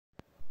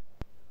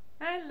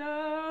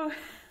Hello!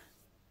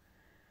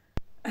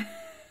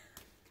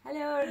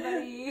 Hello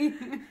everybody!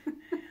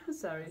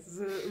 Sorry.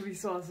 The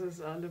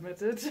resources are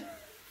limited.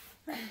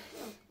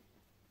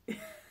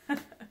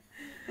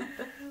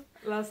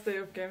 Last day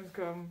of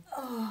Gamescom.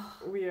 Oh.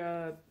 We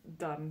are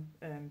done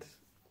and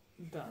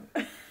done.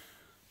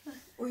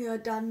 We are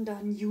done,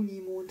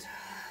 Junimond.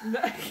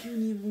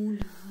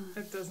 Junimond.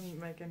 It doesn't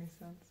make any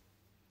sense.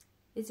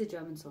 It's a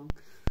German song.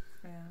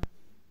 Yeah,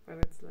 but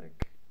it's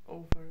like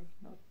over,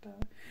 not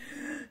done.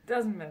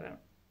 Doesn't matter.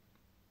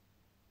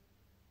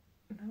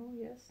 No,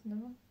 yes,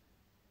 no.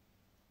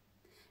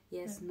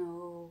 Yes,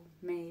 no,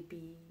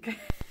 maybe.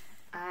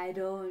 I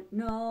don't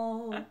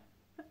know.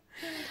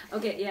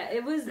 Okay, yeah,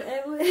 it was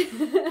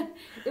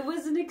it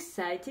was an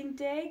exciting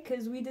day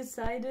because we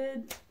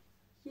decided,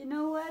 you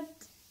know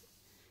what?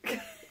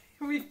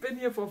 We've been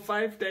here for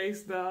 5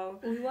 days now.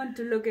 We want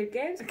to look at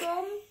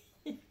Gamescom.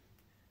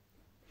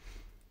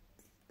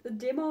 The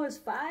demo is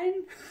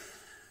fine.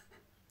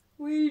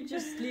 We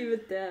just leave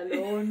it there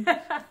alone.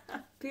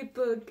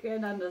 People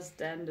can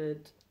understand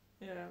it.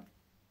 Yeah,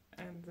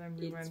 and then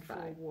we went for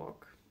a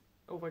walk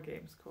over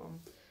Gamescom.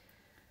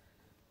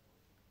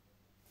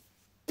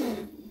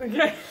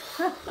 Okay.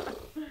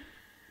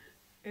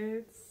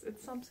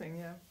 It's something,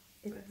 yeah.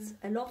 It's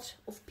a lot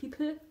of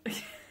people.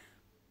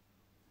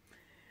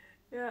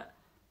 Yeah,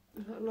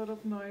 a lot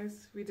of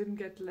noise. We didn't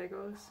get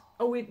Legos.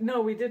 Oh, we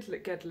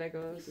did get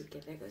Legos. We did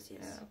get Legos,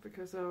 yes. Yeah,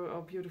 because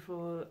our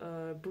beautiful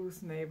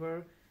booth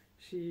neighbor,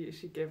 she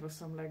gave us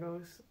some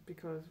Legos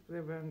because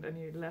there weren't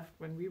any left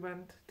when we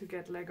went to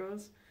get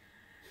Legos.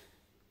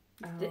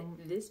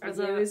 This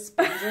video is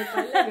sponsored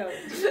by Lego.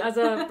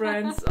 Other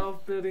brands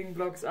of building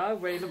blocks are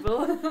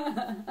available,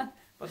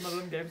 but not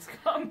on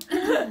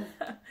Gamescom.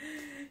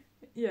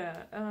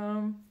 Yeah.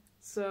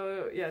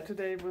 So yeah,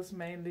 today was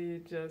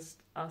mainly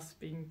just us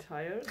being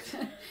tired.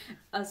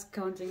 Us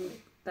counting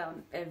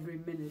down every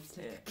minute.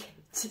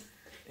 Yeah.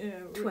 Yeah,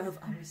 12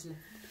 hours left.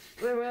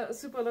 There were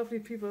super lovely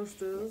people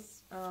still,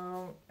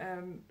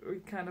 and we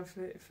kind of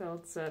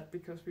felt sad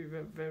because we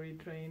were very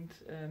drained,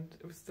 and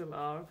we still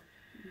are.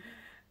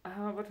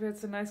 But we had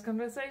some nice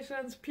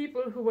conversations.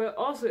 People who were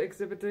also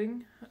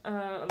exhibiting,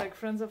 like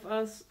friends of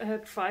us,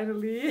 had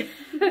finally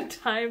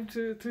time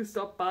to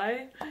stop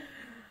by,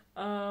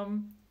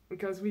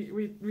 because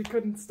we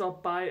couldn't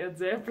stop by at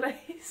their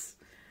place.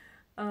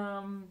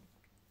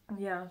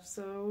 Yeah,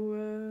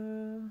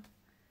 so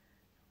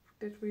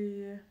did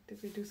we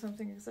do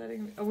something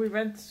exciting? Oh, we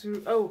went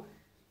to oh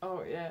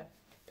yeah,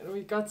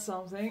 we got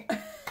something.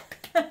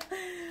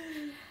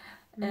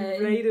 We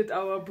raided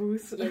our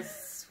booth.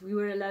 Yes, we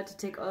were allowed to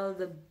take all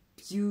the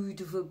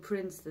beautiful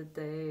prints that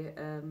they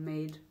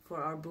made for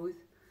our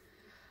booth.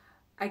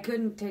 I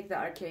couldn't take the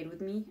arcade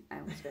with me.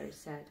 I was very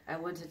sad. I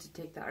wanted to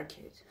take the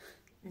arcade.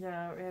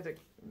 Yeah, we had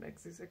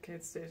this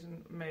arcade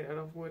station made out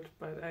of wood,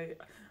 but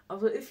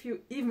also if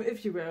you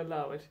were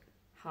allowed,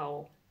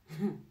 how?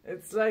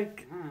 It's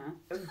like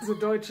the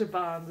Deutsche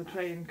Bahn, the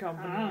train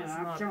company, is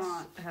not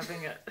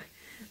having it.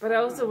 But I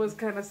also was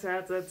kind of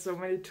sad that so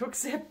many took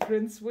their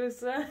prints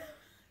with them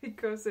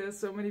because there are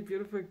so many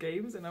beautiful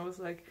games, and I was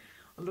like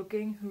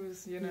looking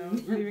who's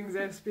leaving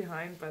theirs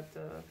behind. But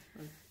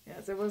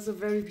yeah, there was a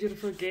very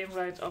beautiful game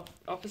right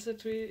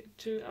opposite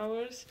to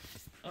ours.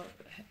 Oh,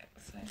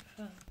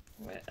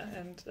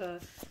 and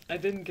I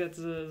didn't get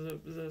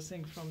the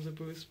thing from the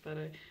booth, but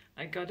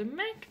I got a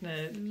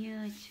magnet.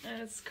 Yeah.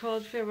 It's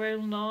called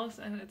Farewell North,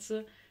 and it's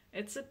a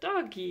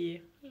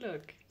doggy.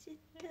 Look. It's a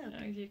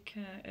dog. You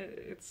can.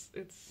 It's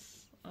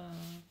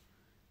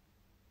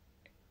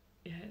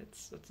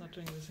not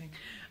doing the thing.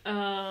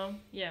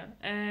 Yeah,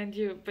 and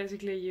you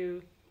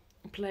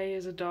play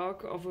as a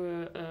dog of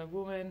a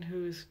woman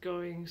who's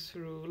going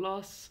through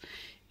loss,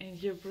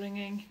 and you're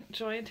bringing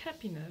joy and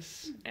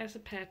happiness as a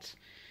pet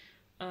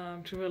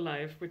to her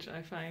life, which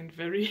I find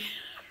very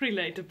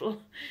relatable.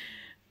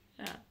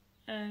 Yeah,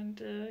 and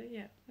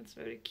yeah, it's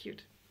very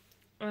cute.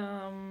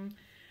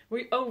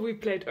 We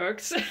played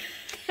Urks.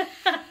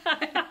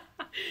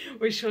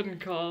 We shouldn't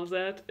call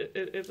that.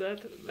 Is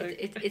that like...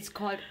 It's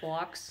called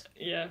Orcs.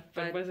 Yeah,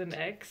 but with an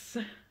X.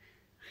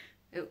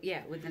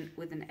 Yeah, with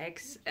an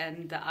X,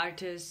 and the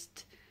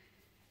artist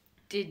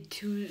did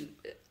 2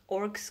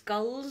 orc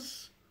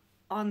skulls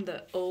on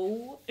the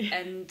O,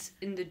 and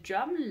in the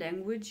German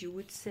language you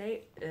would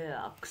say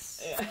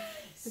Urks. Yeah.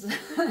 So...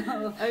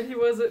 And he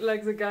was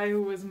like the guy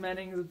who was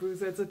manning the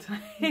booth at the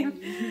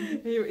time.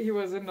 He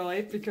was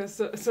annoyed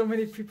because so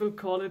many people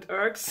call it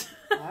Urks.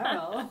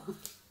 Wow.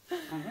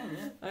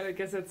 I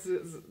guess that's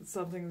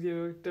something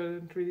you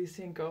don't really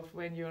think of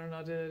when you're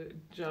not a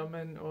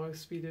German or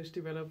Swedish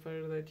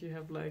developer, that you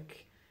have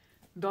like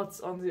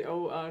dots on the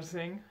OR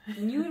thing. I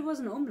knew it was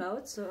an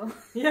umlaut, so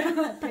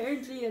yeah.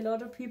 Apparently a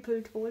lot of people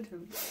told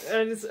him.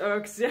 And it's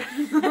Urks, yeah.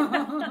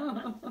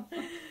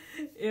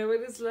 Yeah,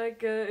 but it's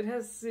like it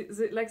has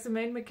the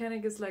main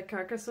mechanic is like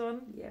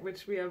Carcassonne, yeah,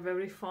 which we are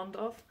very fond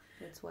of.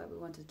 That's why we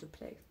wanted to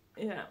play.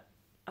 Yeah.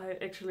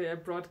 I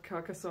brought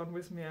Carcassonne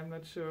with me. I'm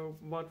not sure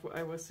what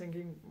I was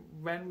thinking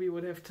when we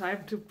would have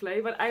time to play,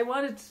 but I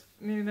wanted,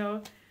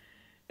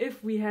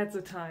 if we had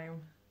the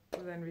time,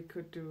 then we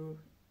could do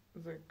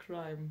the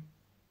crime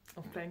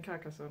of playing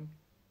Carcassonne.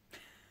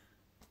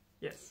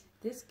 Yes.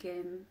 This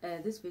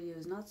video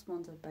is not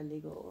sponsored by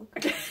Lego.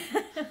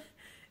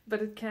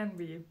 But it can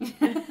be,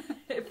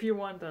 if you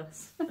want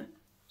us.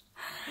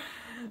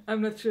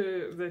 I'm not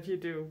sure that you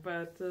do,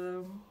 but...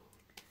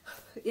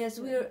 yes,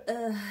 we're...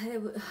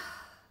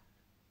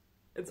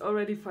 It's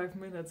already 5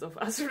 minutes of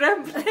us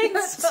rambling,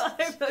 so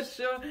I'm not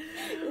sure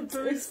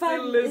who's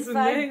still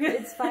listening.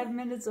 It's 5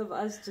 minutes of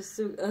us just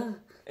to...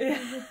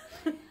 Yeah.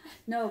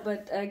 No,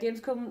 but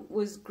Gamescom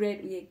was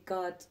great. We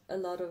got a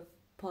lot of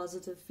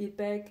positive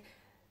feedback.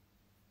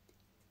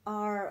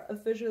 Our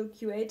official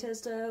QA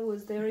tester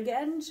was there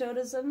again, showed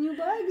us some new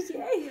bugs,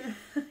 yay!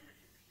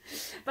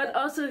 But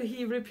also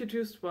he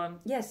reproduced one.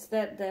 Yes,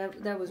 that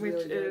was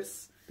really good.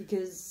 Is...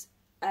 Because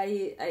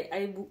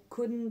I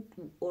couldn't,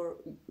 or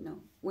no,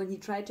 when he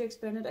tried to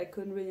explain it, I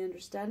couldn't really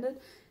understand it.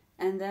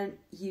 And then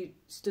he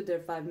stood there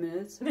 5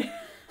 minutes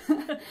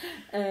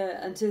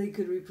until he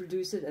could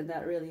reproduce it, and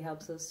that really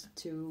helps us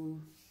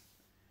to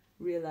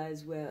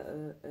realize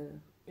where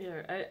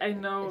yeah, I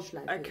know,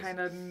 I kind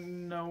of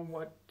know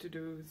what to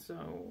do, so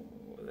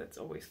that's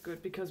always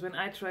good. Because when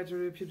I try to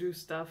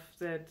reproduce stuff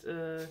that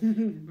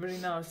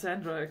Marina or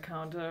Sandra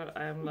encounter,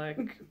 I'm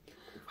like,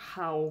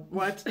 how,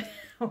 what,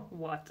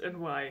 what, and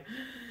why,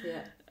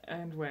 yeah,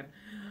 and when.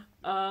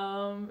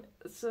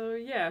 So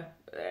yeah,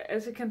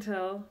 as you can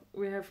tell,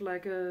 we have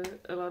like a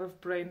lot of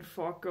brain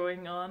fog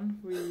going on.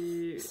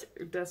 We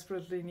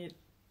desperately need.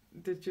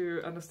 Did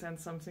you understand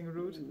something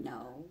rude?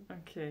 No.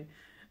 Okay.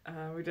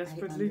 We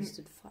desperately. I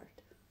understood fart.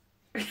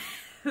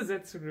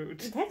 That's rude.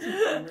 That's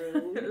not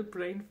rude.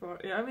 Brain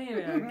fart. Yeah, I mean,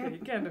 yeah, okay, you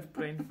can have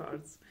brain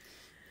farts.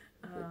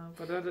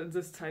 But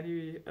this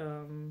tiny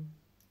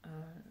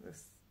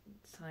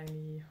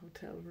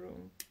hotel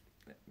room,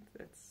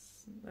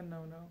 that's a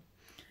no-no.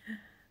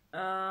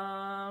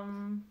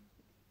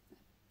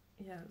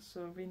 Yeah,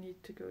 so we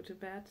need to go to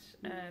bed,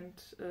 and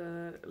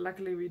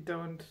luckily we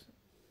don't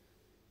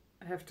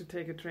have to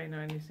take a train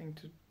or anything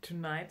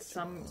tonight.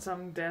 Some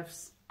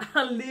devs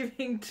are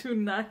leaving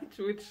tonight,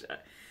 which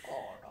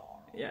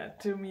yeah,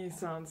 to me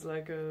sounds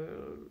like a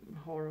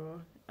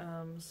horror.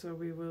 So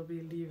we will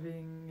be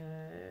leaving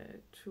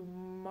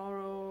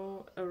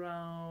tomorrow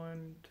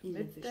around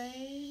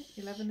midday,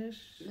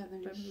 11ish,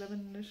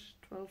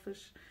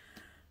 12ish,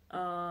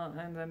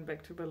 and then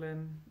back to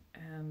Berlin,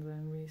 and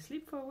then we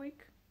sleep for a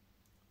week.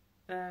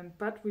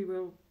 But we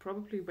will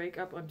probably wake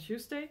up on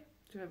Tuesday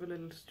to have a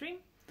little stream.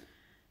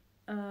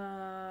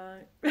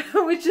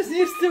 Which is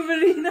news to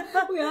Marina.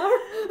 We are?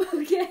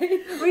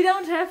 Okay. We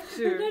don't have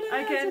to. No,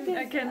 I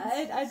can.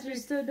 I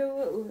just don't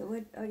know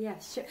what. Oh yeah,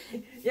 sure.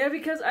 Yeah,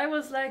 because I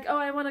was like, oh,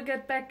 I want to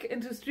get back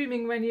into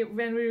streaming when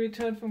we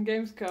return from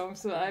Gamescom.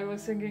 So I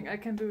was thinking I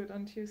can do it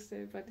on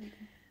Tuesday, but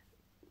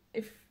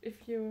if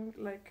you're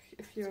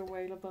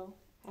available,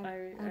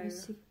 I will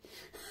see.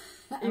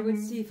 I will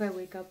see if I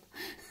wake up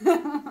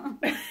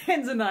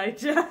in the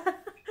night. Yeah.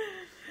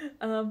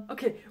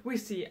 Okay, we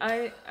see.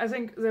 I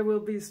think there will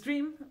be a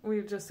stream.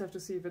 We just have to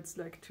see if it's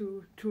like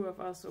two of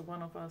us or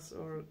one of us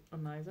or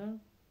neither.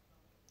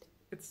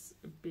 It's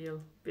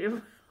Bill.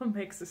 Bill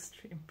makes a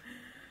stream.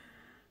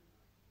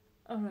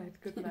 All right,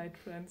 good night,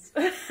 friends.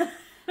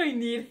 We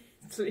need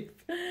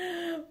sleep.